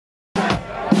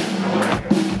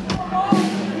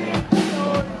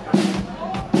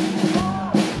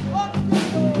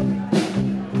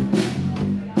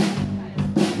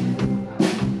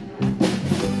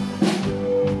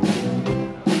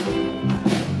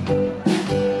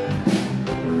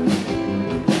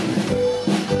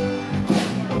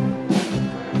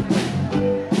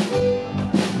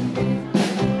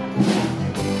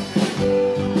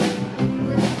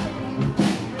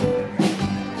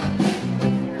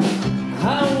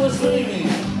dreaming,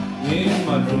 in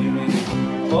my dreaming,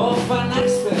 of an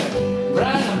expert,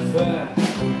 bright and fair.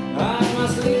 I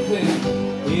was sleeping,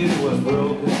 it was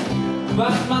broken,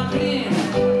 but my dream,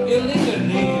 it lingered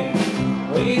near.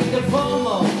 With the form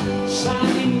of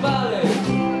shining valley,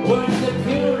 where the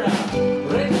pure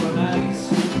recognize,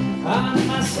 and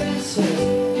my senses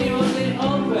newly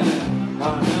open,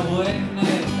 and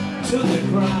awakening to the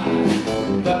cry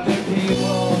that the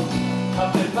people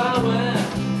have the power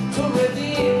to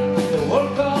redeem the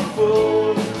work of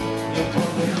food. You put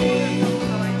the king,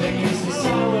 the grace is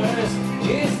ours,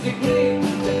 is the greed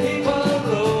the people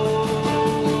rule.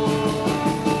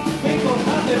 People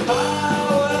have the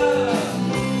power,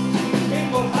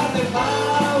 people have the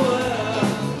power,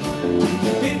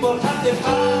 people have the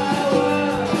power,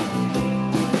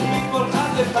 people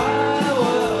have the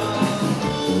power.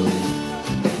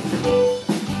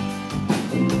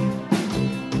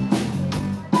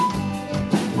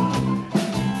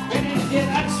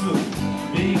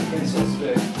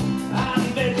 And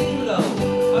the below,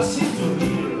 I seem to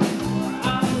hear,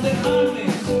 and the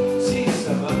armies cease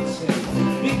advancing,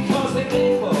 because the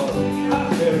people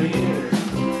have their ears.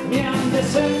 Me and the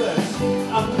sailors,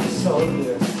 and the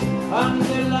soldiers, and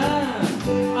the land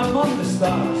among the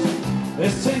stars.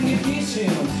 Exchanging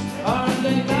visions are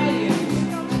the lying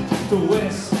to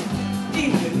west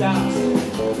in the dust.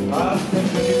 But the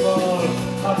people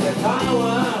have the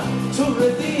power to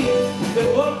redeem the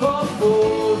work of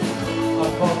food.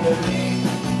 Upon the ring,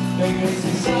 the grace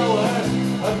is ours.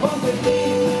 Upon the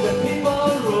king, the people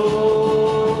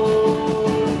rule.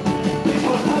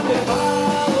 People have the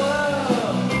power.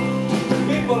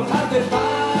 People have the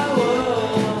power.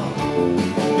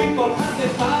 People have the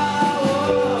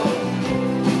power.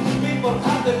 People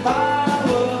have the power.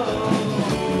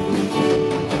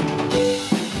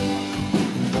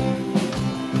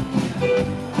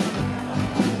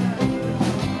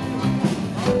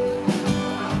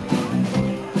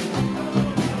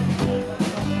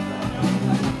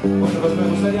 Pues me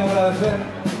gustaría agradecer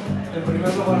en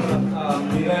primer lugar a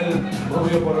Miguel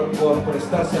Rubio por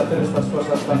prestarse a hacer estas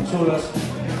cosas tan chulas,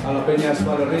 a la Peña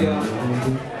Euskalherria,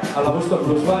 a la Busto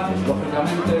Plus Band,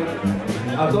 lógicamente,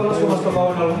 a todos los que hemos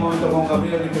tocado en algún momento con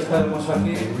Gabriel y que estaremos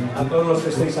aquí, a todos los que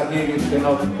estéis aquí que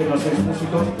no sois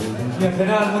músicos, y en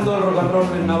general al mundo del rock and roll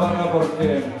en Navarra,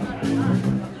 porque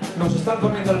nos están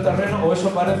comiendo el terreno, o eso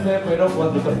parece, pero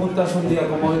cuando te juntas un día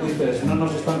como hoy dices, no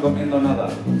nos están comiendo nada.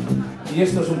 Y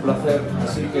esto es un placer,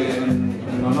 así que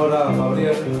en honor a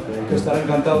Gabriel, que estará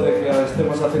encantado de que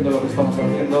estemos haciendo lo que estamos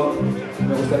haciendo,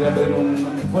 me gustaría pedir un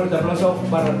fuerte aplauso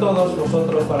para todos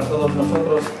vosotros, para todos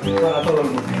nosotros, para todo el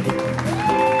mundo.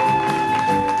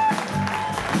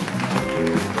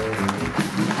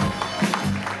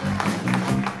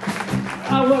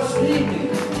 I was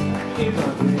dreaming in my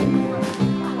dream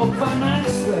of an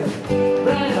accident,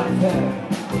 bright and fair.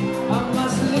 I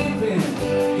was sleeping,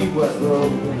 it was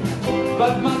broken.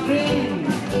 But my dream,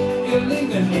 it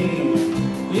lingered me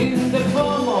in the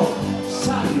form of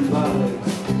sunny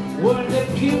valleys, where the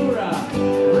pure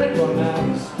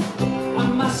recognize,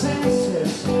 and my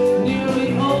senses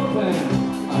newly open,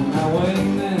 and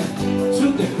awakening to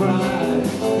the cry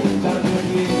that the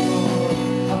people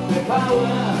have the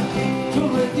power to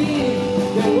redeem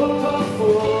the work of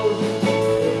food.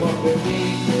 For the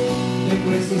king, the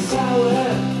grace is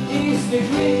ours, is the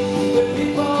greed the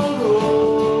people rule.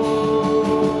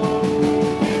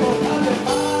 People have the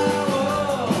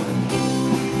power.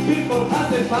 People have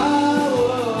the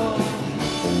power.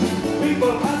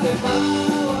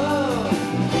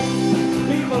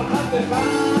 People have the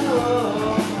power.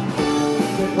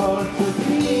 The power to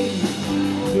dream,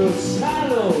 to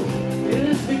shadow. It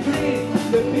is the greed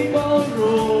the people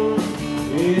rule.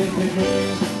 It is the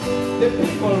greed the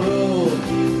people rule.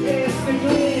 It is the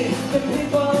greed the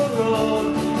people rule.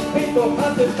 People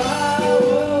have the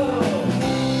power.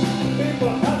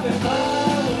 People have the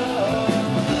power.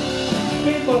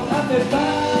 People have the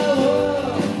power.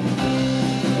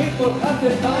 People have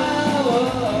the power.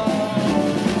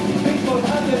 People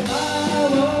have the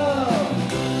power.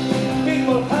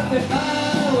 People have the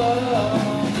power.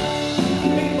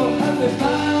 People have the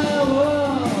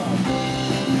power.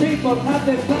 People have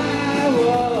the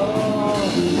power.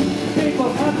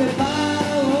 People have the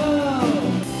power.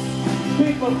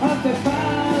 People have the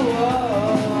power.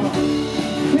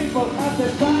 People have the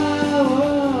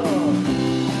power.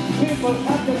 People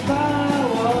have the power.